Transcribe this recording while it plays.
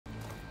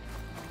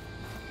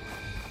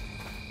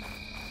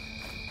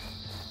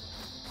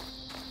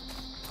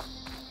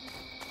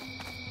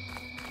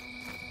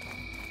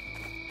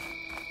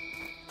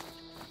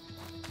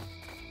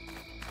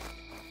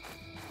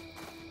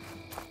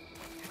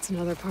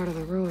another part of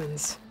the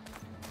ruins.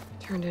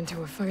 Turned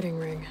into a fighting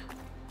ring.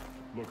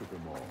 Look at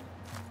them all.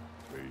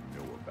 They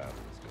know a battle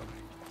is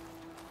coming.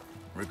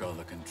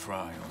 Regalla can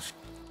try.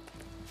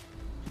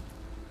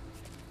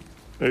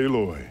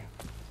 Aloy.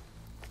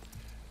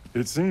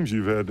 It seems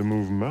you've had to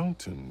move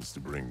mountains to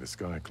bring the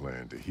Sky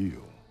Clan to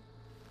heel.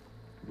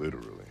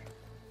 Literally.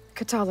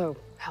 Kotallo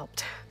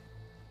helped.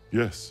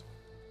 Yes.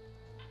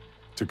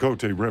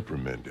 Tenakth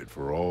reprimanded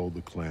for all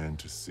the clan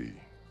to see.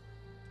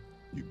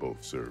 You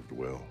both served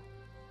well.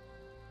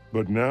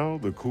 But now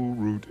the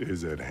Kulrut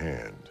is at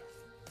hand.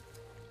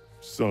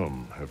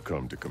 Some have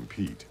come to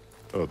compete,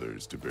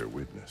 others to bear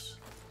witness.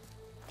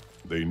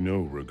 They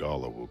know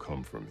Regalla will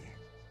come for me.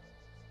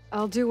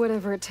 I'll do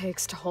whatever it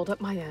takes to hold up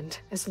my end,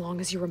 as long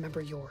as you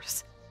remember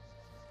yours.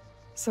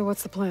 So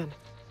what's the plan?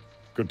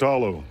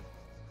 Kotallo.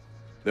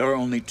 There are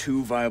only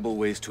two viable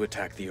ways to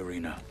attack the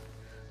arena.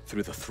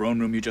 Through the throne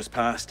room you just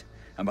passed,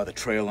 and by the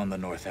trail on the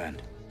north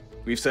end.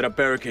 We've set up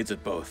barricades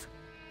at both.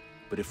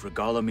 But if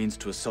Regalla means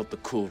to assault the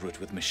Kulrut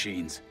with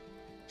machines,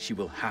 she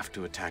will have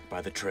to attack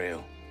by the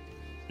trail.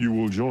 You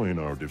will join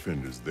our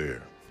defenders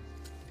there.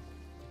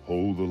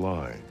 Hold the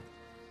line,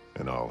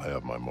 and I'll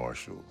have my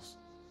marshals.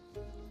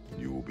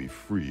 You will be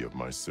free of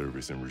my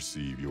service and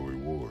receive your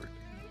reward.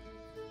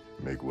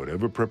 Make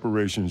whatever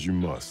preparations you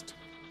must.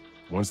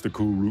 Once the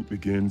Kulrut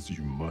begins,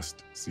 you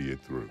must see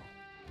it through.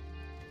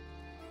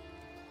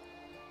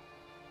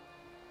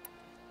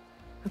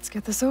 Let's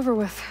get this over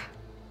with.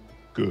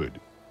 Good.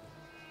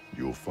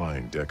 You'll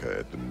find Dekka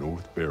at the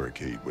north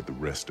barricade with the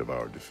rest of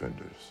our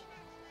defenders.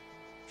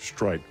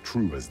 Strike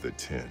true as the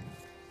 10.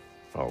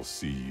 I'll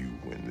see you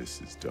when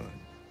this is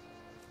done.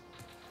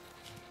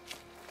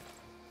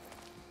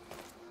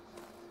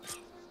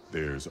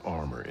 There's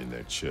armor in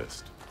that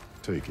chest.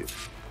 Take it.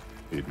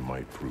 It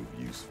might prove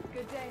useful.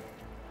 Good day.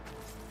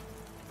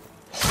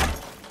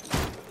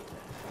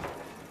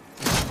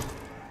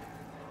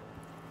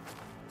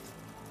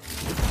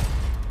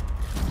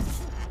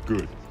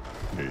 Good.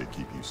 May it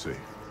keep you safe.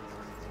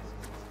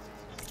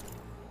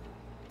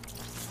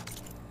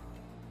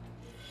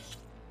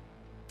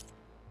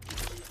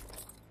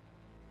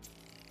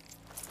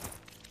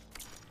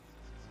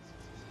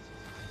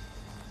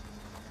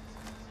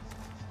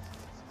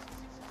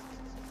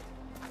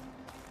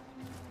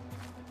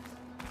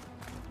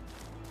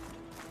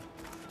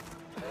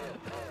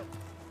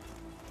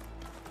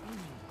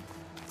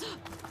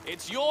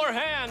 It's your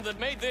hand that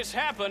made this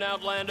happen,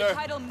 Outlander. The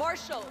title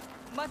Marshal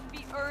must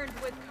be earned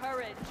with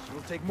courage. It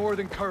will take more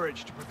than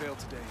courage to prevail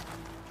today.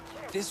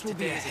 This will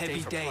be a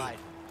heavy day.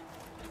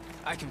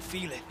 I can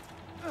feel it.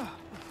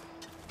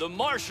 The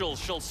Marshal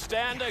shall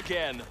stand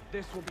again.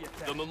 This will be a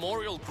test. The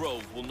Memorial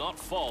Grove will not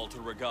fall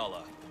to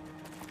Regalla.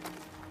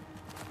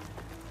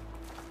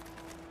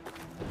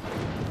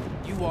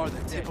 You are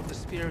the tip of the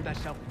spear that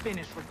shall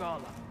finish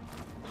Regalla.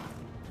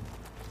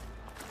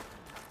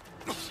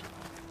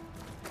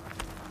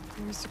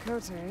 Here's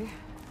Tenakth,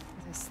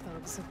 with his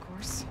thugs, of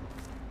course.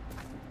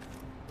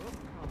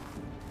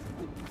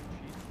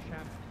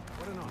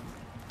 What an honor.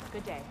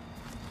 Good day.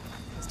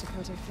 Guess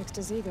Tenakth fixed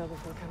his ego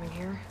before coming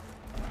here.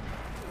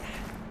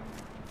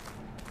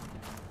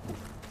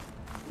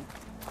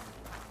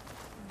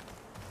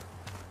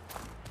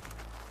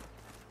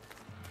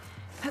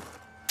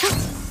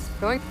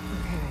 Going?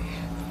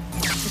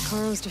 Okay.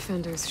 Zakaro's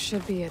defenders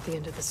should be at the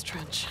end of this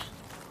trench.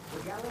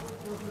 Regalla will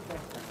kill the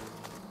best of us,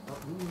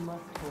 but we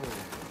must hold.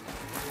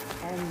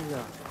 And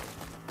look,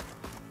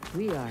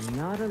 we are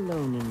not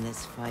alone in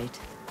this fight.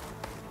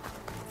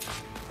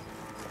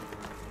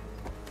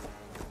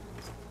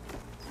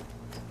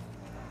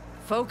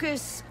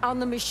 Focus on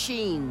the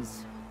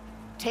machines.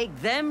 Take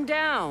them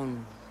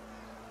down,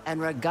 and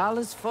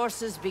Regalla's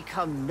forces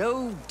become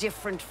no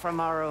different from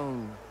our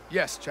own.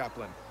 Yes,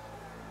 Chaplain.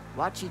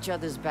 Watch each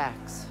other's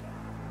backs.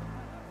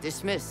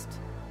 Dismissed.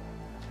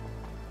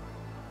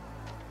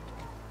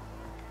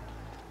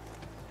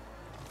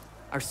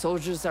 Our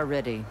soldiers are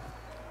ready.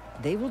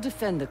 They will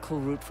defend the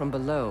Kulrut from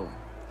below.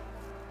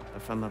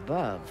 But from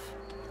above...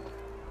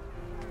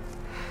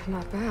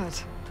 Not bad.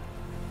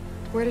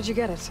 Where did you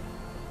get it?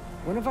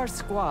 One of our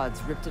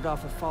squads ripped it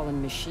off a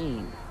fallen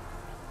machine.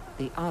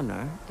 The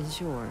honor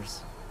is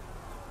yours.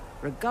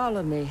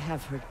 Regalla may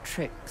have her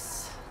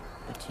tricks,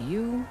 but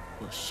you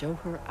will show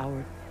her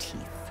our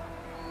teeth.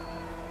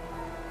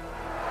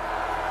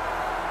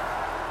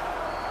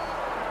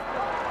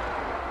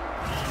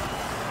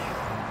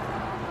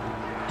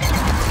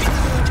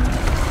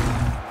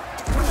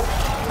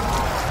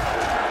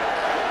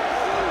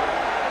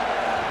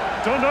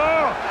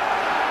 Tenakth!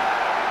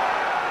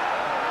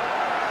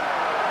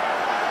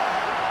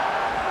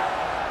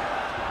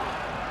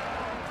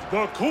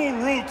 The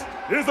Kulrut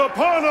is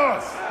upon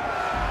us!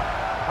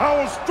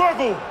 Our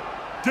struggle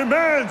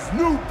demands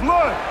new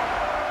blood!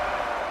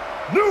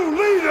 New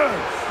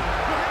leaders!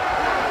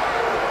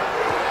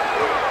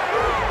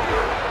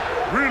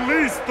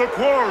 Release the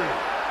quarry!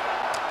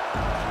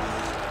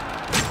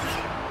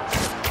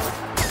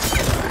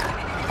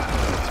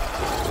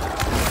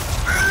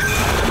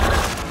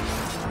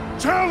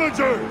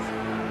 Challengers,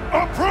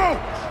 approach!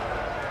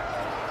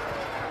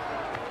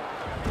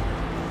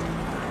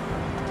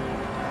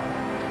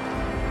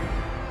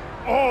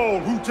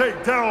 who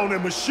take down a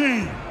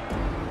machine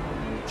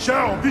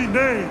shall be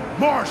named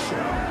Marshal.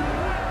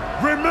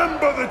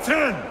 Remember the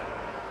 10.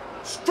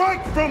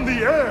 Strike from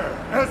the air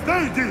as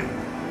they did,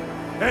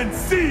 and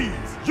seize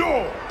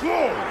your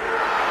glory.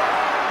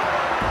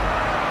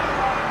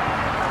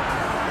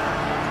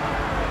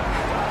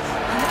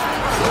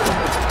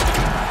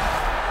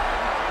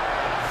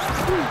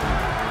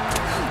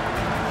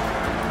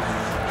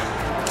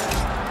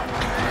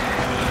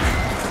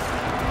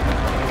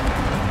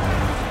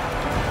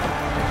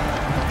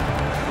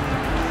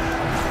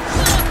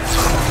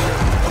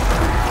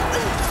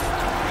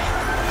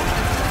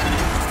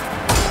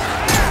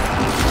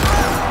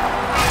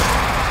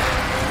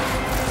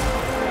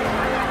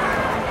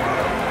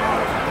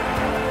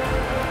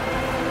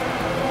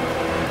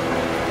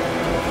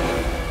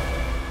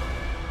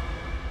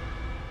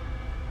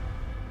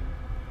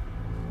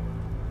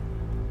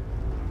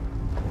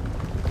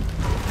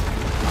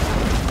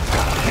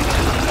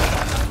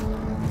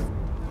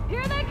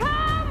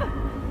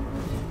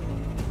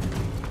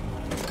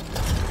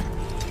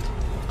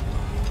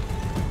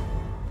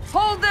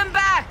 Hold them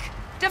back!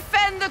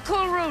 Defend the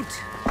Kulrut!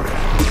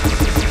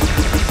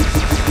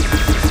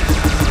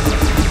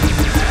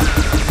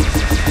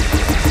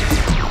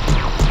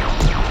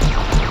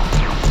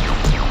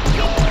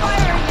 Keep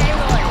firing,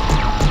 Aloy!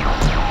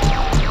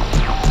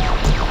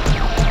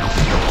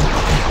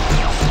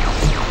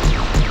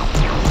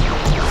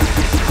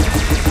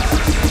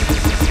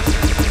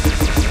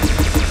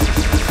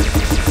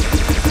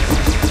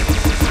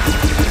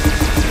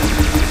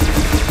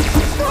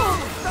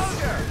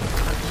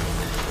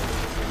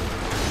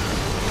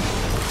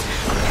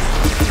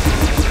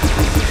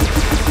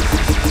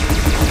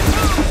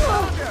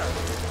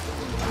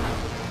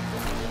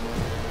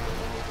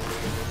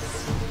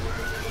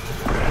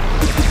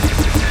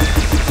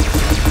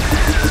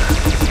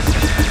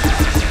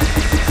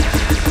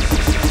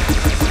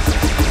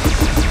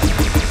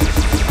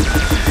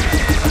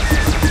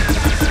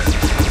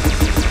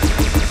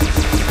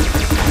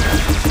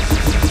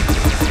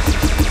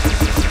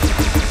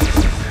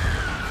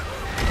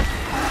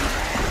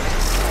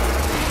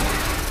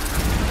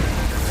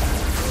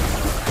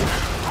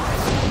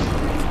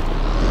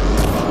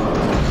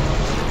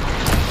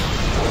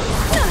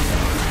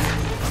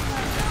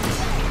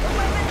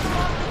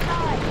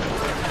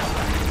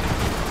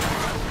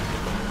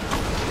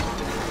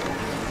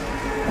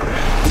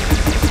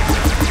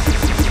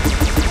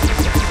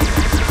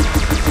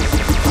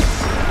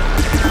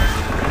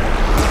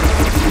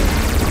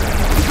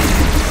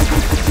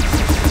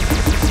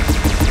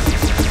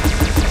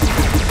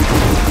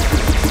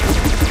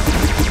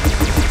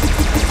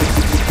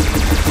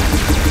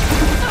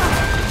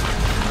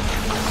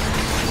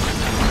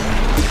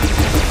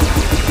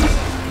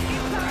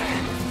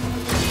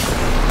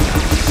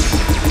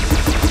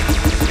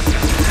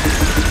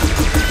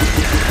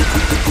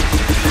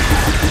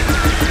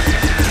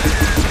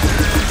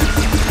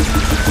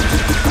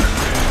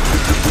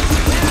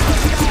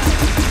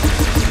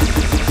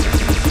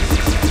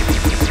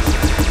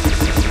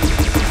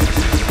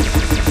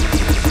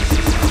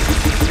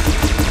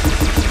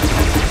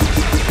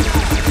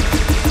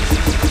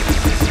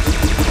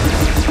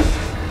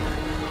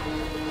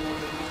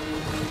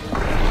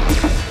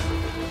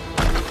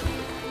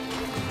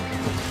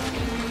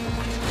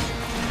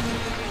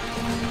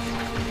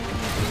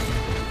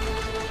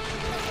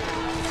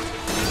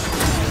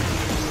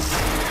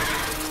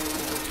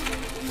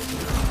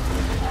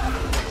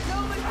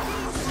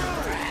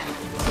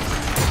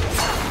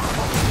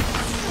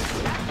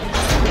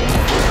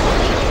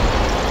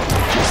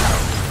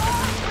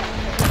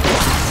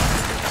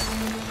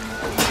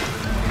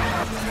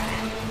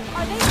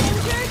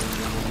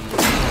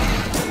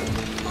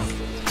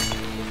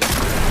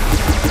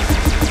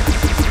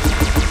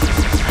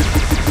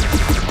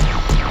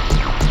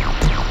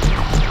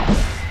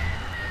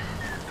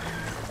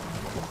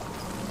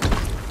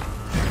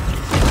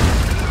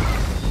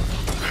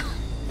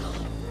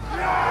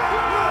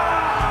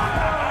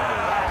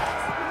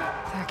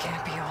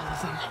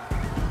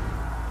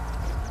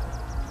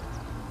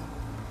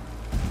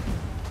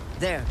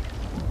 There.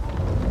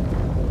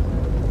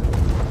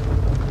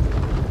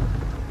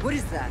 What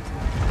is that?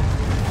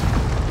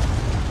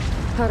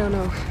 I don't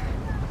know.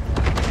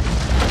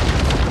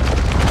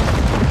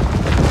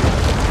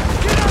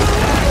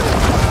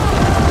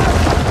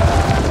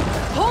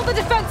 Hold the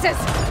defenses!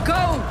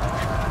 Go!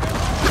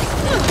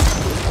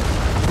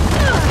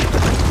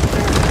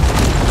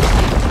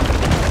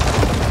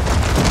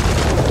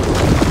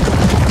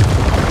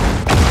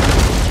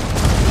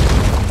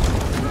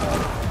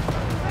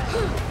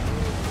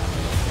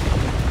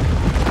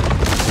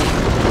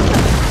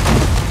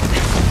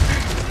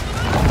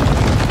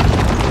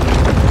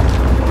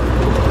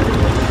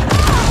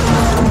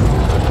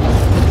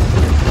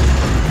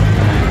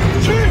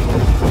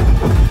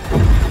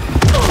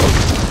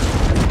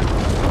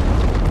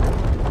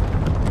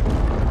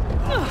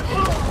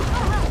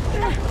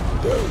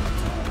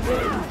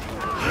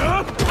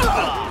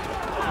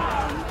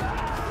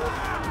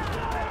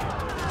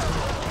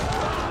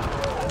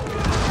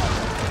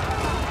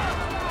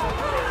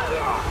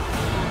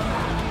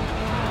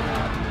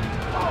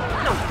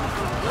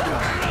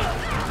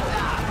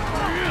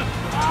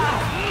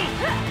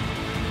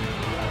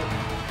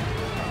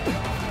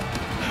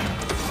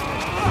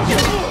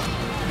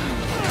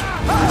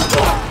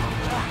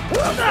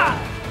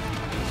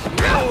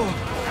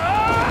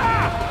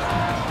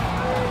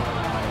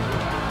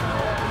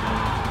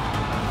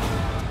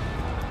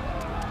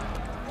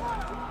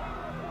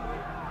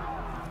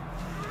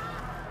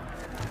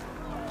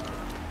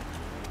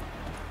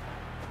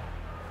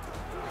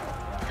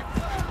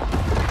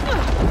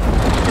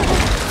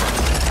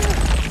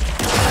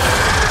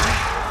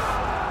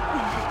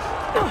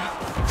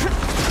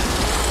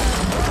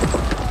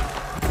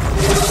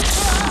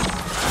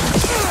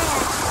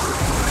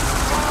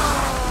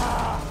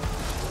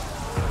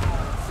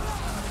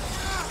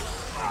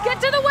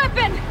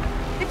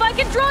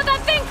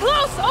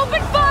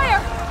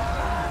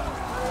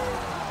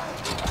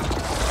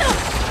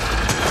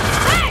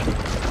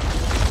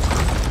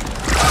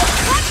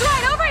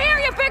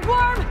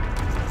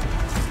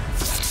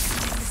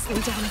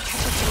 want to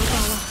catch up to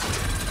Regala.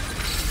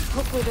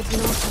 Hopefully the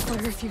Tenakth will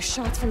fire a few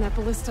shots from that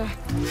ballista.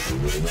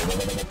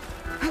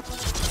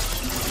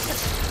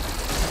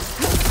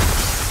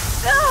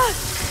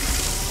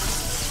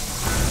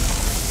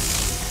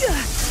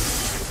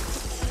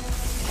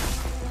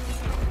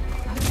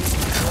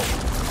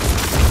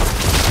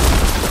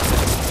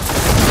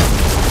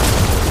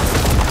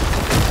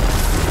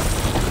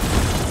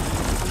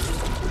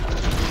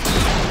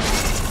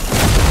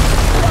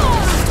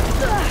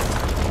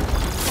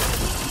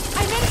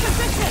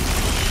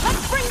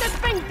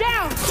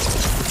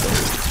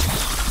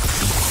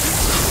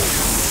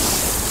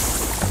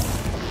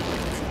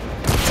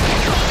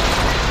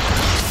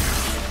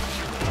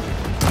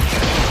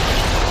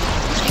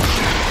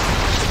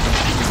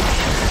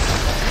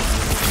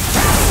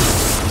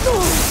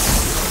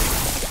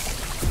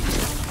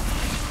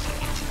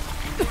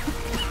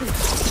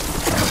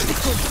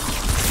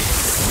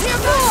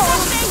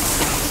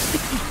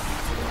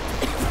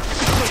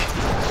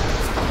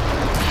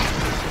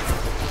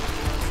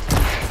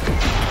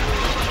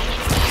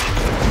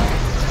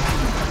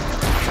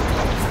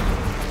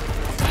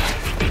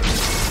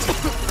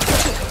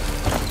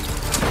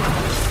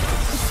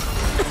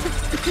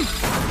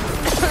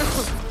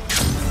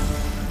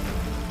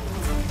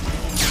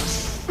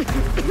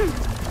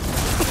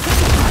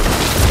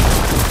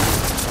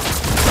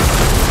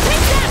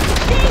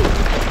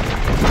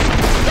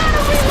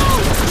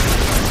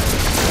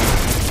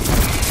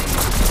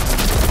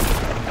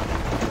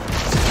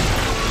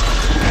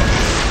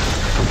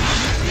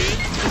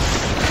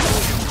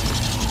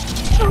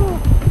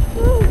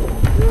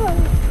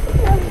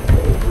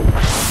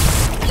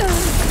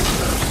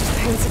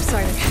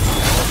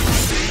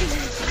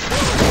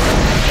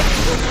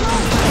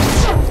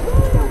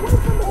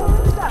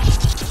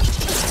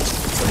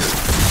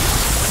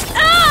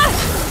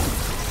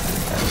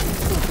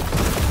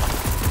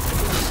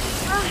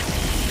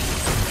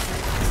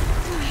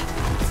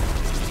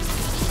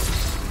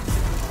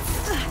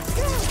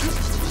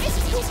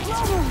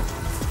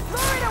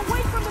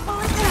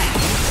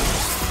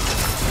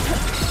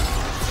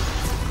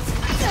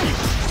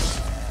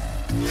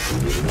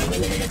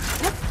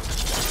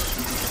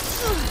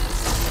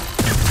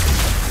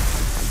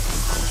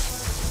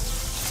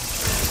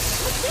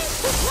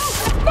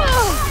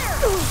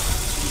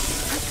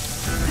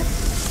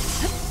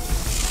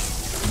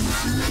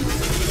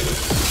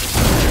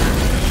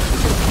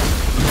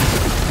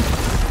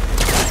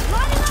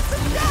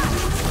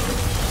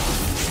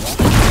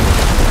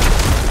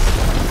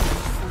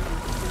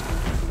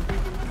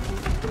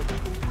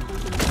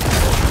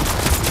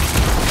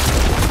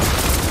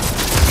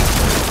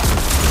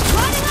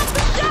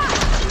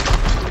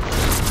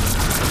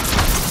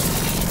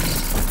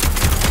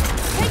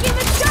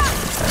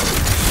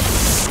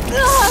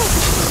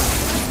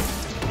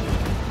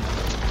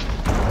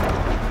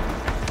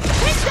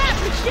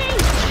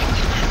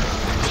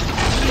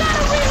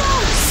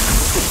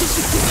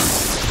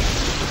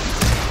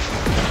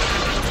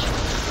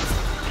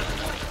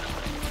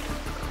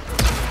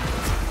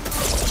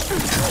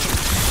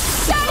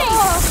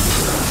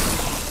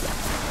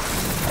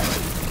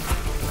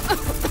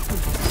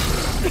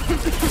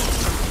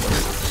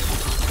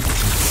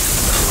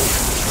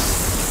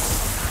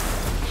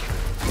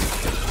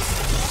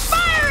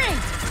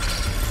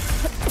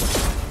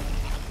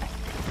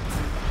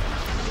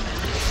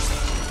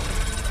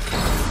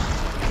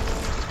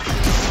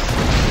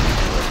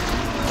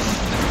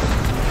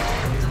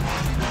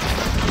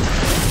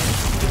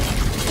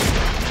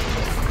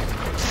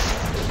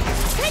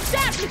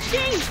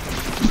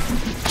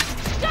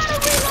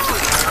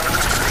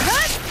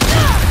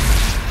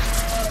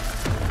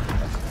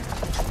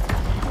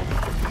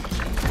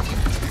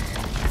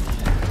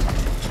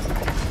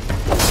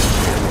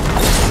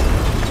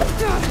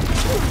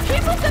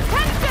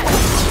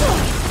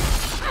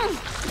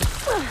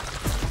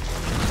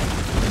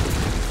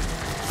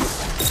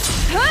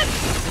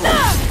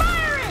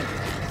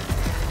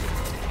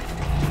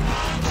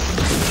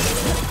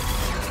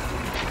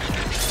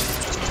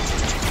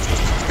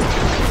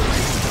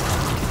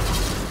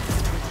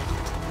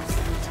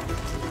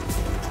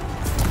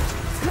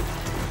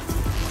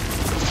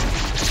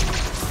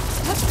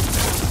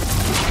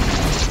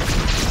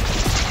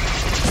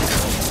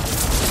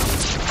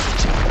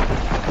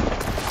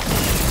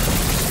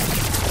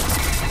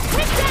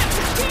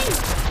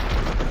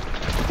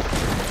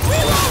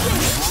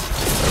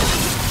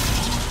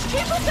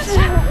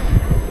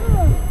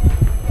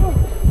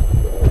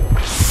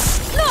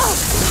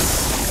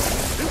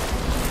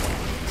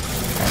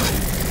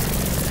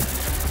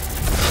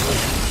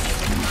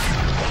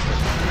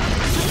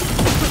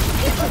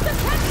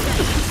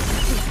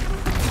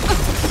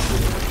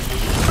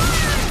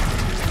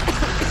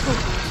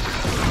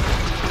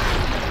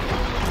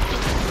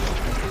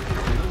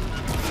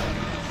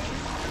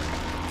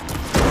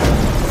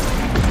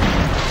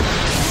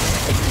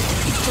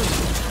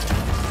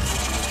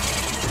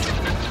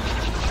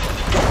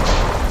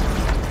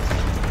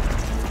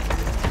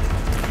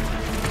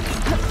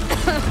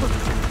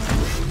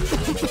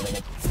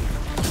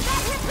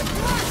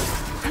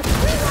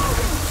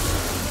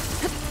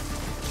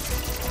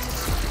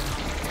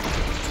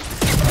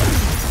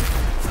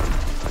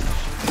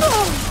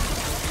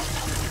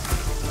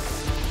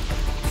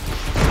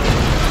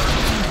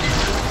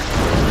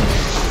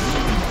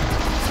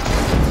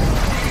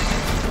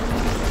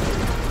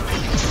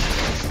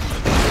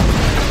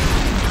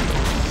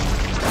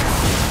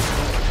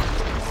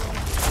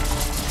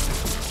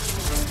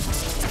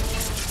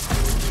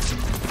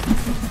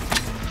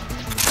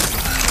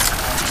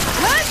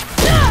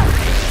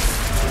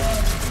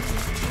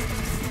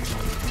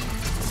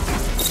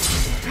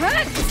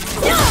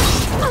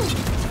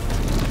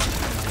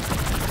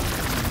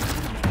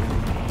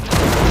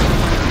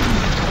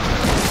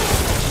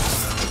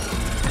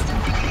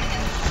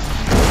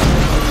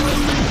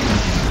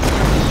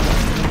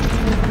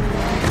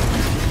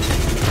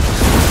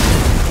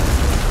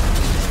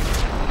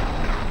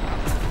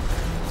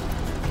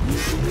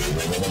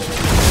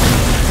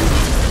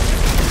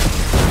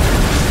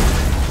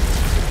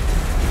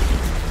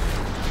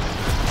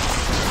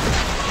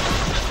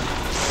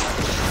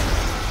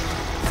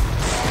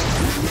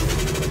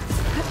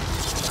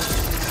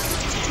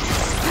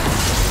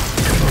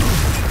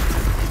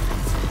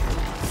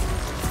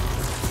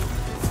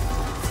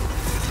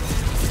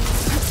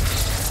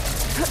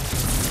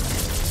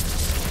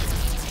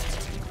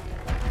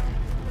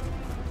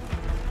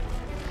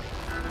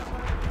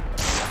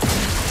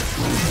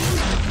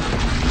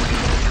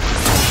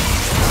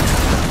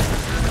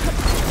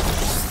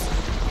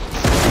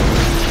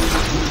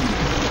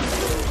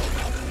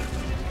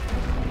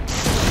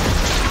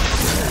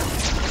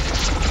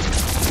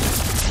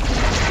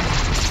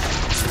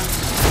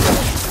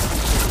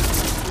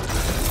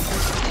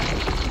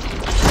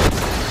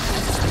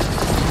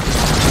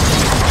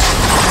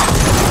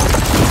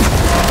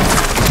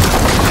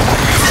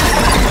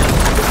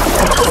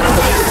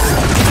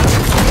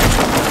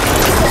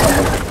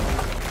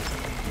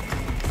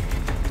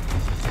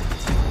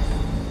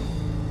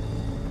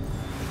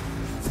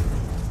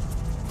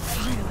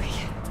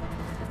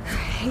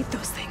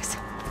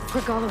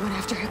 Regala went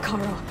after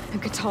Hikaru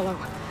and Katalo.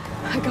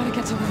 I gotta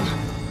get to them.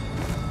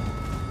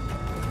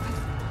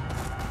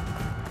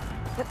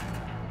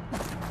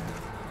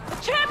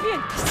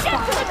 Champion! Get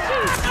to the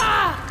chief!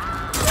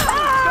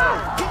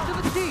 Get to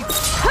the chief!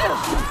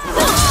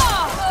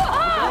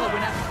 Regala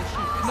went after the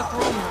chief in the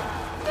throne room.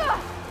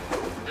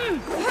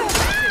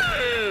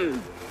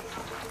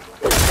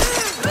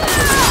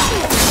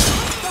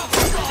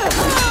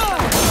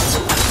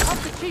 Stop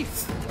the chief!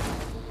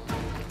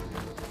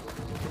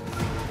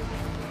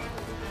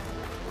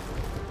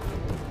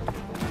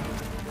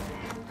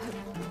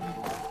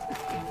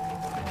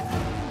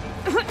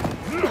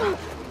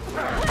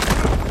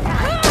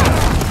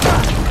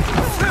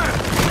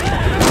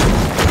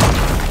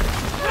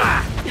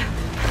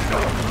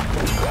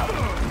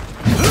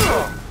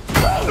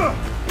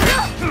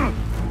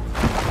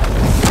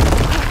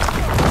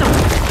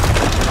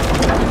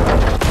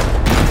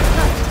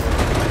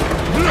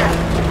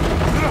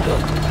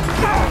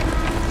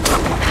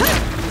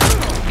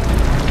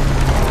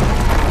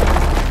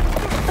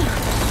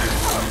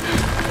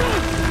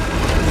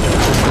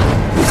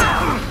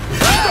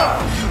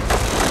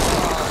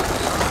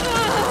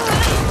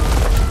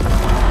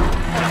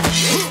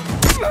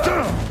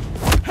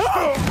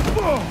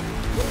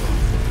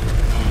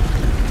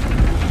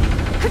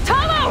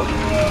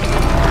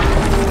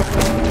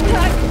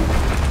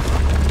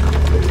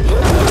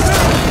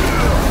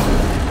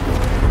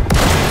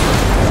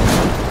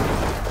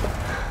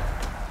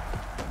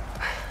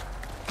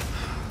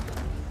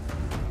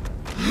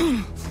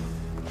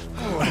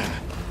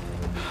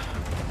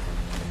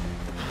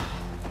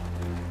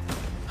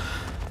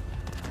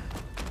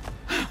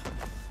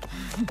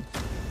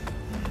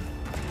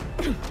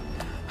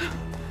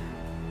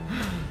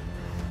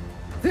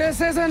 This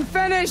isn't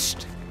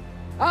finished!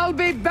 I'll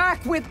be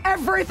back with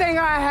everything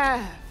I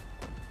have!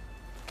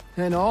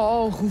 And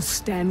all who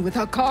stand with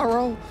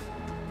Hikaru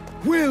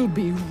will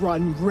be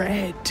run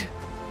red.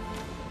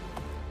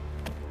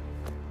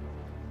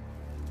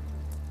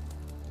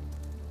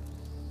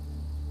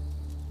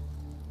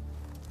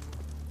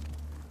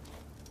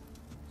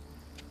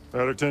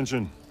 At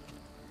attention.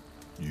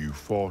 You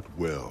fought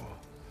well.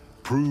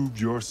 Proved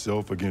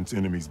yourself against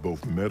enemies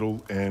both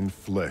metal and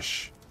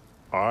flesh.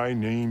 I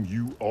name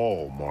you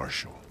all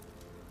Marshal.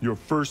 Your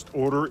first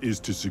order is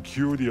to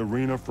secure the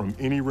arena from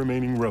any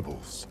remaining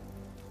rebels.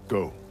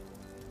 Go.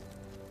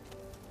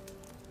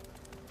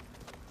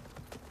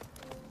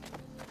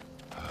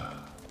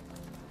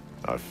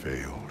 I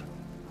failed.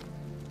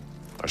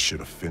 I should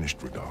have finished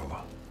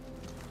Regala.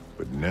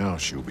 But now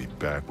she'll be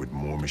back with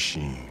more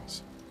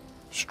machines.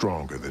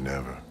 Stronger than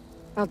ever.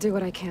 I'll do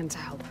what I can to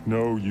help.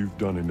 No, you've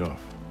done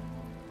enough.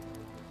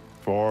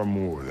 Far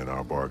more than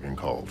our bargain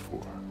called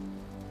for.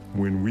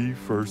 When we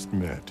first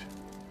met,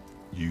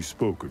 you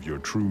spoke of your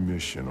true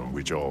mission on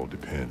which all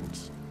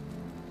depends.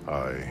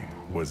 I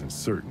wasn't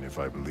certain if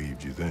I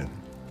believed you then.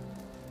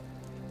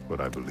 But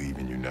I believe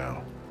in you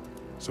now.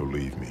 So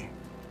leave me.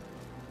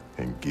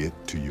 And get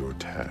to your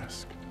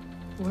task.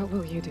 What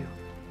will you do?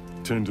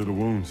 Tend to the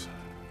wounds.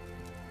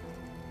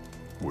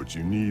 What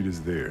you need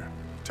is there.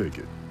 Take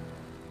it.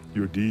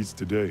 Your deeds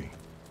today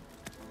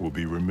will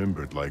be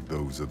remembered like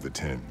those of the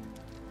 10.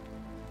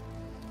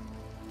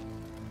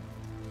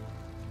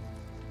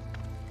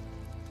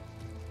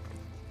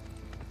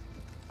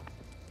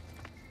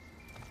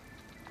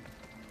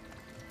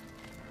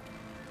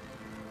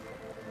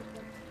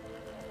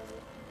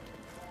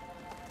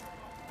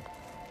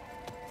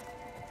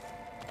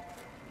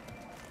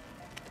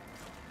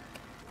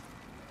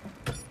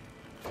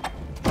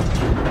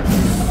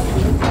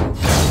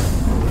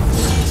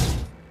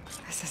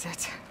 This is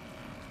it.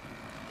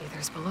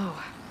 Aether's below.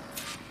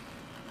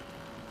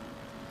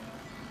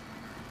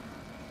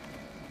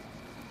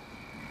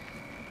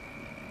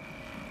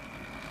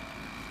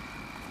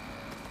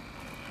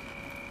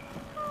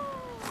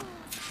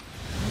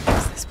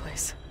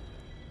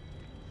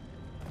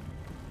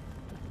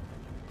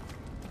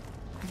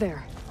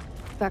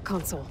 that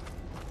console.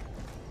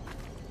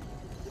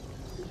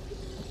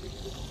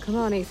 Come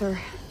on, Aether.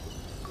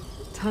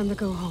 Time to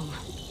go home.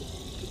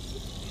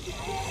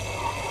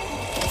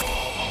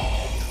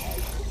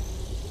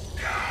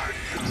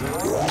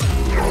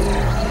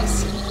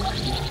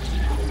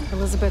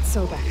 Elizabeth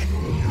Sobek.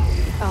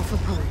 Alpha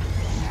Prime.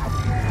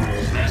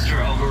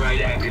 Master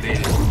override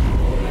activated.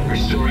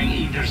 Restoring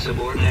Aether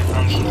subordinate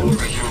function to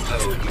original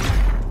code.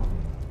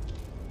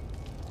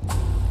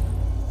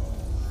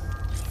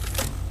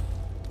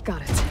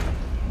 Got it.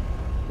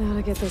 Now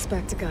to get this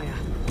back to Gaia.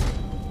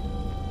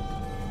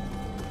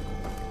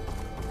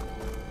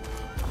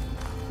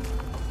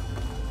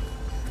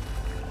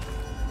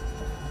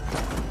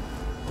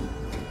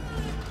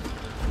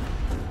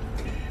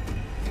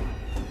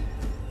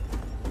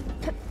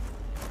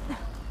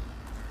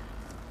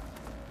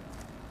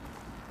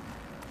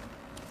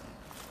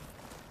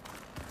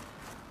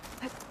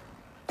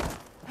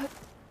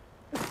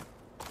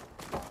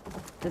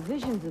 The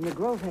visions in the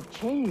grove have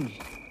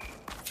changed.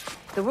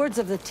 The words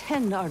of the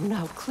Ten are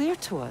now clear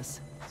to us.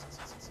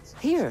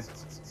 Here,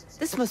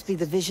 this must be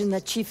the vision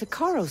that Chief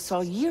Hekarro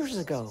saw years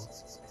ago.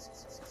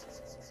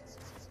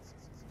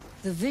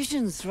 The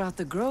visions throughout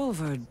the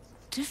grove are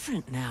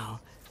different now.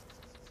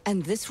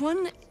 And this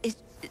one, it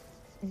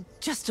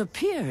just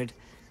appeared.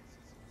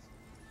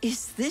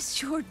 Is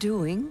this your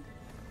doing?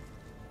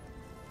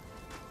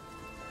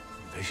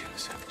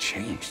 Visions have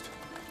changed.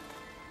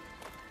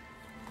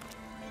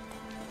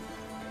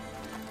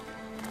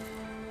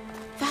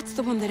 That's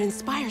the one that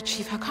inspired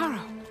Chief Hekarro.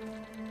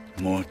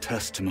 More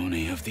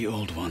testimony of the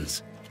old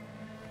ones.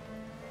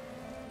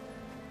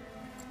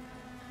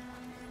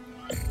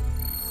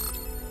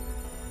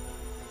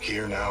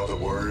 Hear now the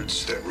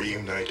words that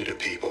reunited a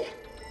people.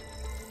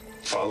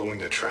 Following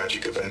the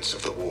tragic events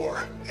of the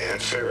war, Anne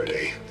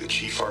Faraday, the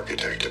chief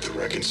architect of the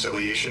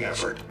reconciliation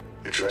effort,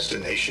 addressed a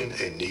nation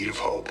in need of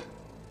hope.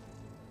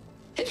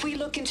 If we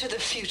look into the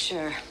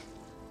future,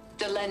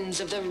 the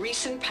lens of the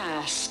recent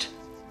past,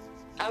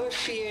 our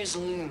fears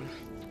loom.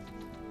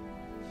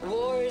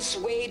 Wars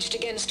waged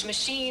against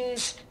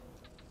machines,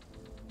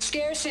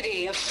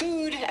 scarcity of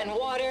food and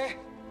water,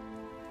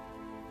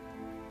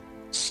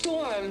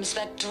 storms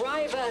that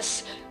drive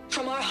us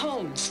from our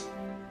homes.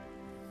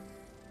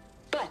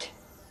 But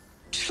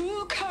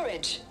true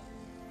courage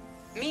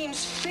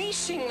means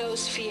facing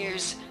those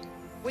fears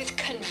with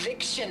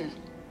conviction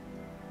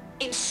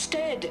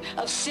instead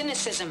of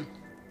cynicism.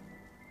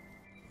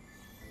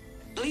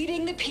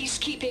 Leading the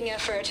peacekeeping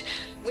effort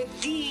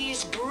with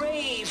these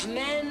brave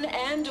men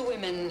and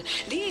women,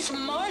 these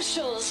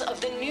marshals of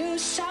the new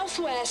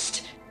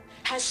Southwest,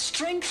 has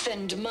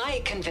strengthened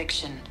my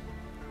conviction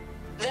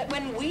that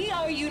when we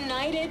are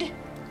united,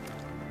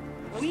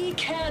 we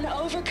can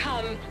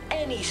overcome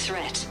any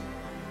threat.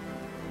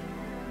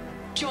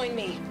 Join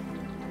me.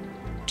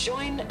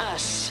 Join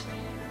us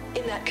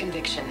in that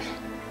conviction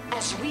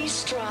as we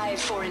strive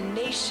for a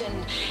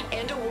nation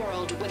and a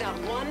world without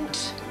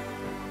want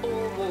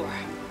or war.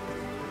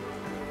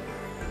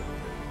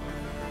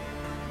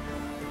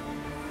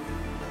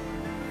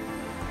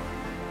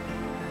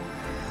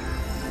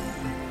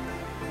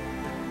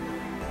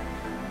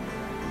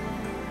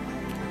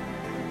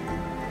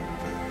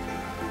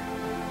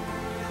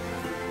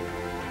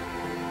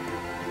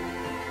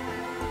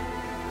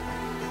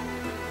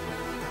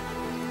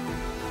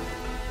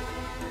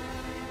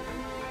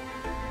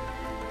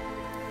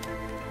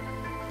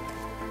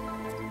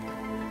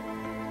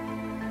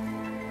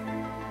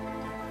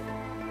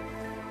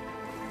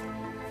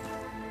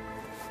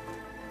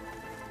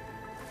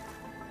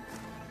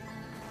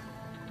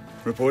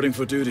 Reporting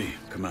for duty,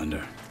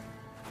 Commander.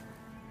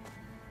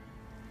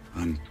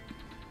 I'm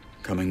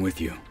coming with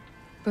you.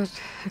 But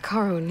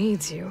Hekarro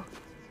needs you.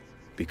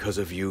 Because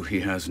of you, he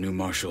has new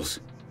marshals.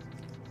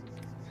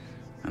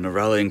 And a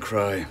rallying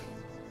cry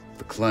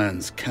the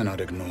clans cannot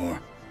ignore.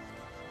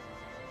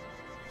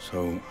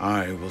 So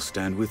I will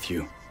stand with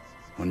you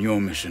on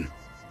your mission.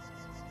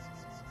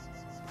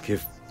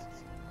 Give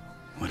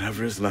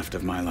whatever is left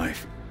of my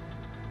life.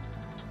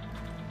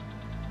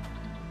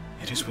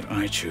 It is what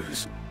I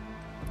choose.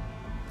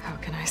 How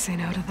can I say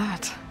no to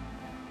that?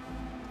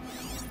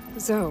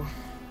 Zoe,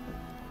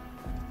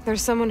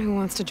 there's someone who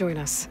wants to join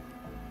us.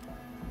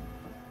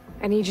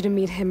 I need you to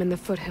meet him in the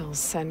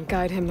foothills and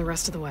guide him the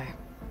rest of the way.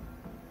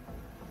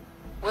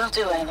 Will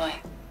do, Aloy.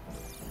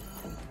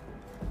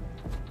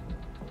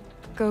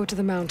 Go to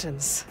the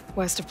mountains,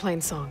 west of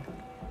Plainsong.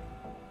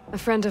 A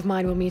friend of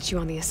mine will meet you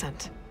on the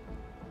ascent.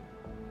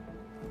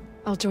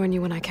 I'll join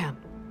you when I can.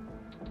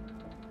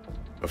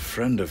 A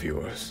friend of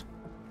yours?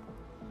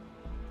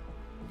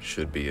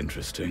 Should be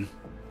interesting.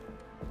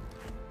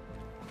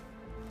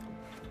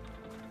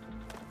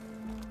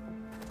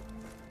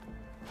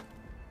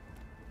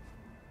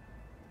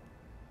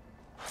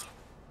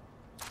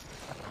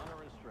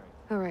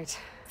 All right.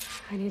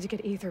 I need to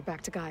get Aether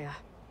back to Gaia.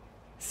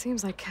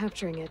 Seems like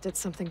capturing it did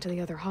something to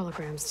the other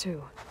holograms,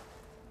 too.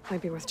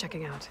 Might be worth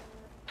checking out.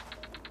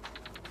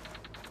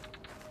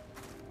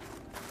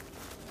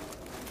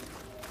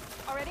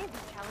 Are any of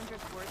these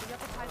challengers worthy of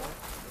the title?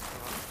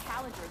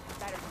 challengers is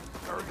better than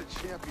Third the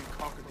champion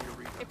conquered the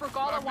arena. If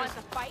Regala wants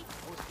to fight,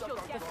 she'll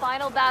get the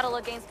final battle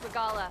against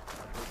Regala.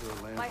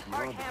 My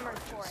heart hammers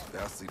for it.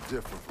 Vastly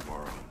different from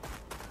our own.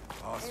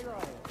 Awesome.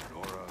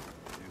 Nora,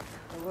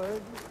 A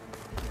word?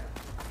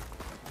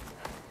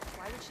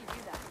 Why would she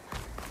do that?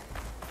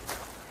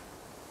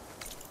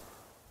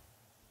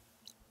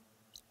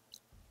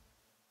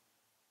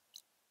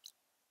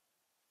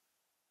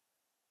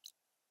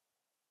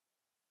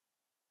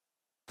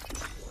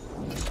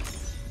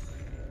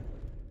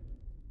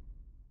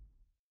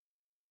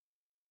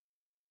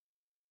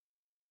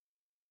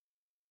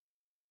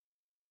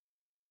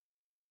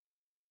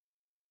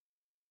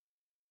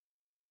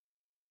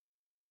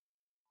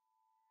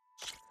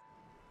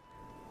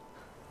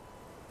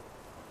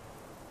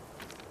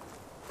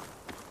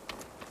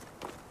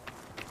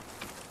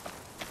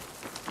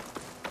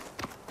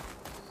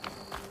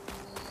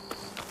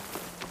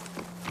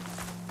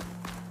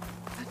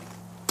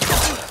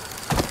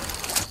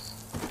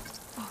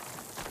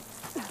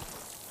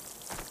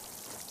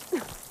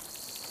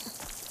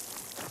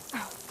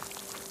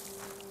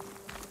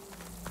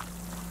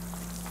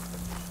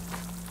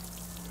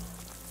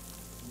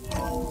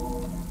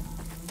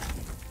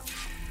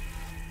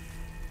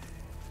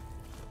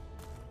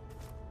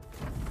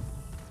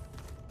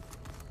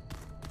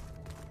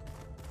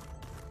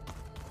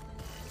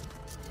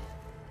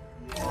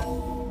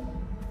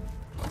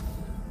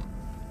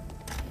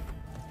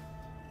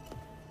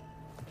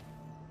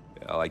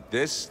 Like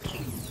this?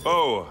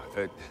 Oh,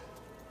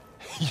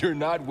 you're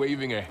not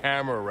waving a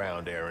hammer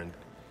around, Aaron.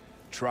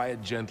 Try a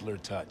gentler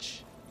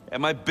touch.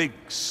 And my big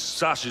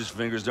sausage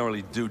fingers don't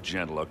really do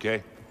gentle,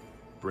 okay?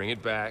 Bring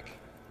it back.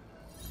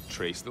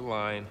 Trace the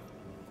line.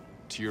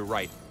 To your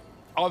right.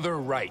 Other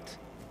right.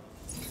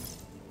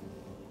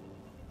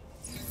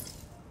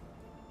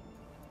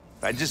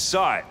 I just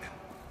saw it.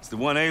 It's the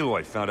one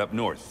Aloy found up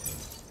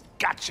north.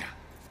 Gotcha!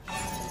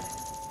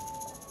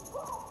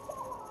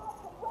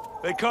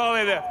 They call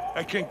it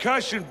a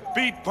concussion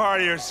beat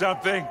party or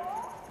something.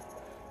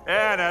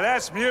 Yeah, now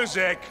that's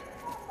music.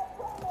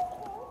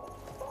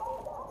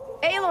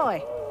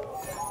 Aloy!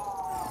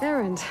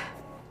 Aaron,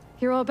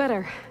 you're all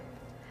better.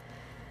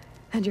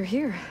 And you're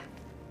here.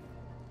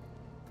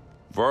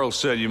 Varl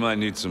said you might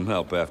need some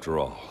help after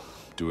all.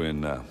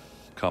 Doing,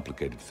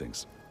 complicated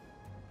things.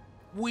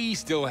 We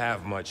still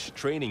have much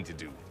training to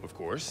do, of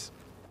course.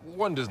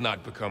 One does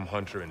not become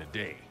hunter in a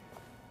day.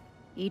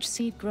 Each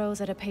seed grows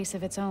at a pace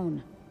of its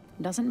own.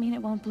 Doesn't mean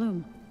it won't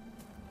bloom.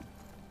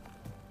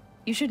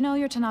 You should know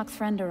your Tenakth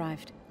friend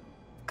arrived.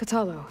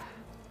 Katalo.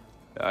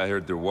 I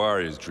heard their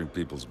warriors drink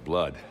people's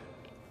blood.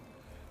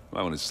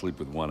 Might want to sleep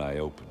with one eye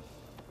open.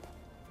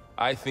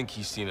 I think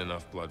he's seen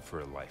enough blood for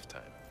a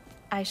lifetime.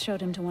 I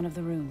showed him to one of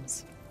the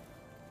rooms.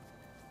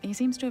 He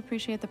seems to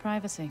appreciate the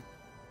privacy.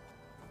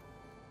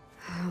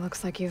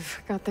 Looks like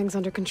you've got things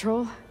under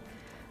control.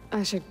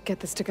 I should get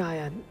this to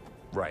Gaia.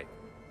 Right.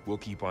 We'll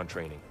keep on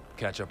training.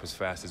 Catch up as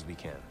fast as we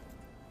can.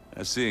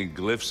 I'm seeing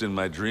glyphs in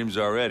my dreams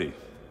already.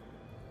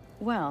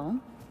 Well,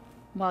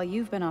 while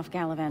you've been off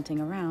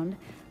gallivanting around,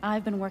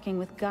 I've been working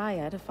with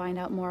Gaia to find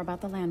out more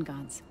about the land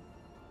gods.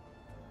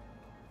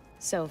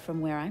 So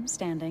from where I'm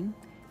standing,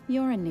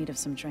 you're in need of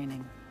some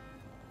training.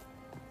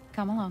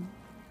 Come along.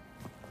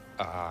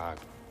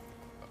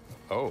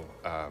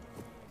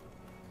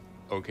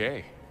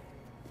 Okay.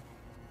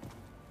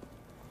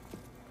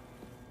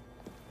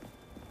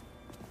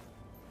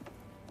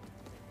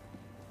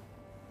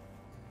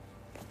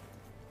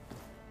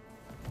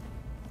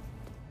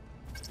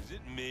 Is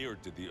it me, or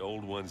did the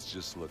old ones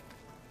just look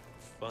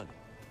funny?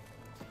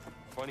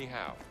 Funny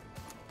how?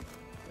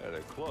 Yeah,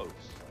 they're close.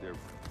 They're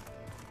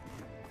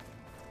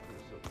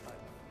so tight.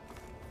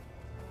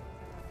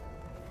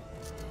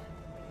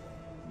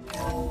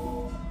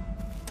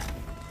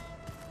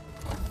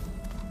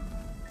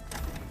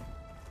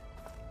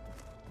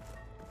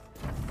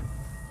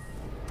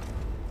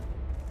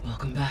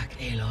 Welcome back,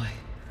 Aloy.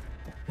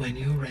 When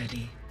you're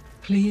ready,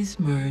 please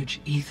merge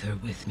ether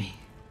with me.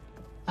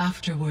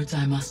 Afterwards,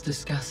 I must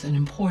discuss an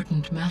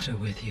important matter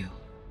with you.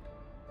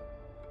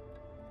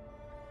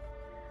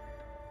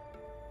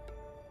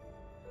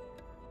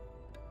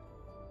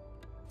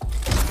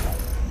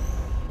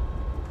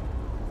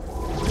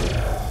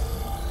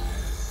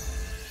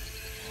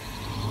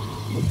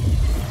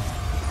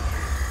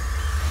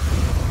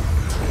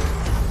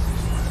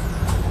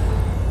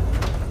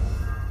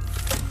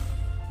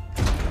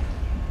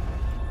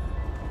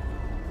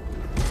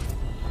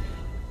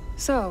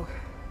 So,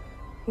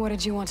 what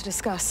did you want to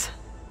discuss?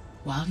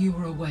 While you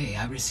were away,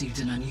 I received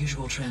an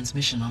unusual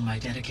transmission on my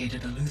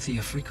dedicated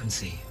Aletheia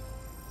frequency.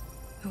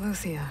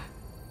 Aletheia.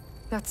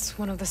 That's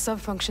one of the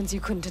sub-functions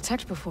you couldn't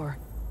detect before.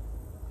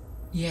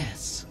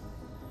 Yes.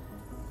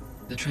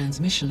 The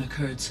transmission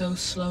occurred so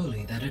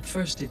slowly that at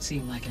first it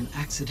seemed like an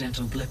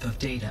accidental blip of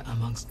data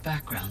amongst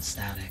background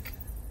static.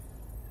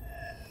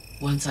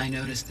 Once I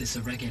noticed this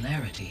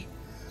irregularity,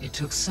 it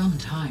took some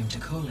time to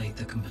collate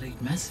the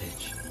complete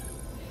message.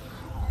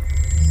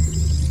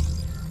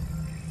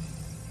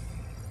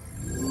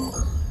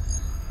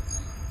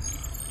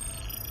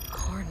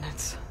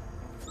 Coordinates.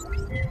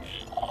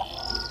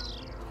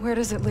 Where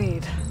does it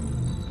lead?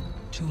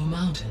 To a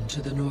mountain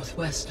to the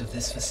northwest of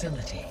this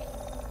facility.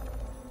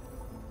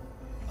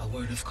 A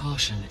word of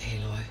caution,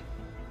 Aloy.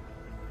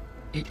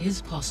 It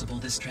is possible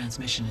this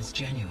transmission is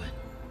genuine.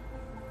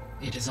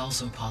 It is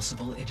also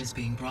possible it is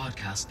being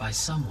broadcast by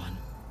someone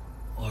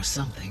or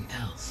something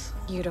else.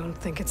 You don't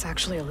think it's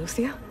actually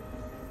Aletheia?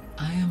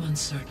 I am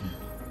uncertain.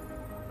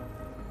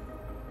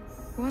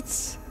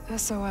 What's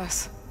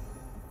SOS?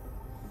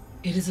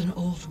 It is an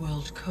old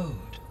world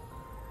code.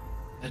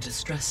 A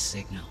distress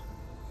signal.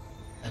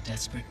 A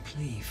desperate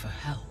plea for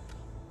help.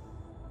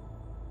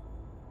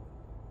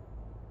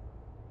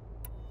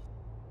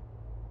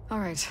 All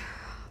right.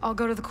 I'll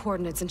go to the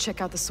coordinates and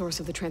check out the source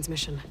of the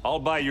transmission. All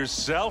by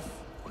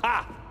yourself?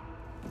 Ha!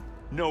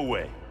 No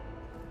way.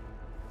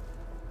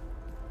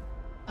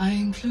 I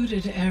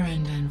included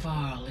Erend and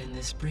Varl in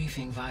this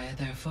briefing via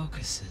their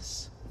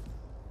focuses.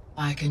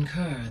 I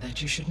concur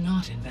that you should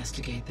not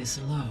investigate this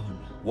alone.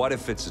 What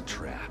if it's a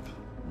trap?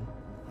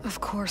 Of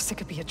course it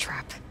could be a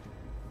trap.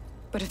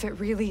 But if it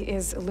really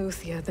is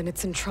Aletheia, then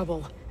it's in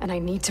trouble, and I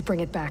need to bring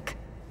it back.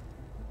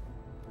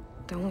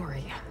 Don't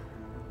worry.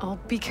 I'll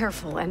be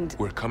careful and...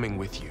 We're coming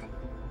with you.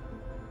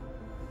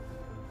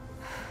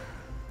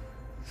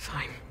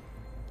 Fine.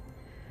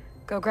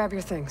 Go grab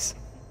your things.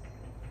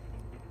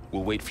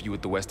 We'll wait for you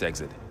at the west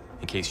exit,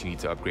 in case you need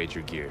to upgrade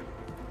your gear.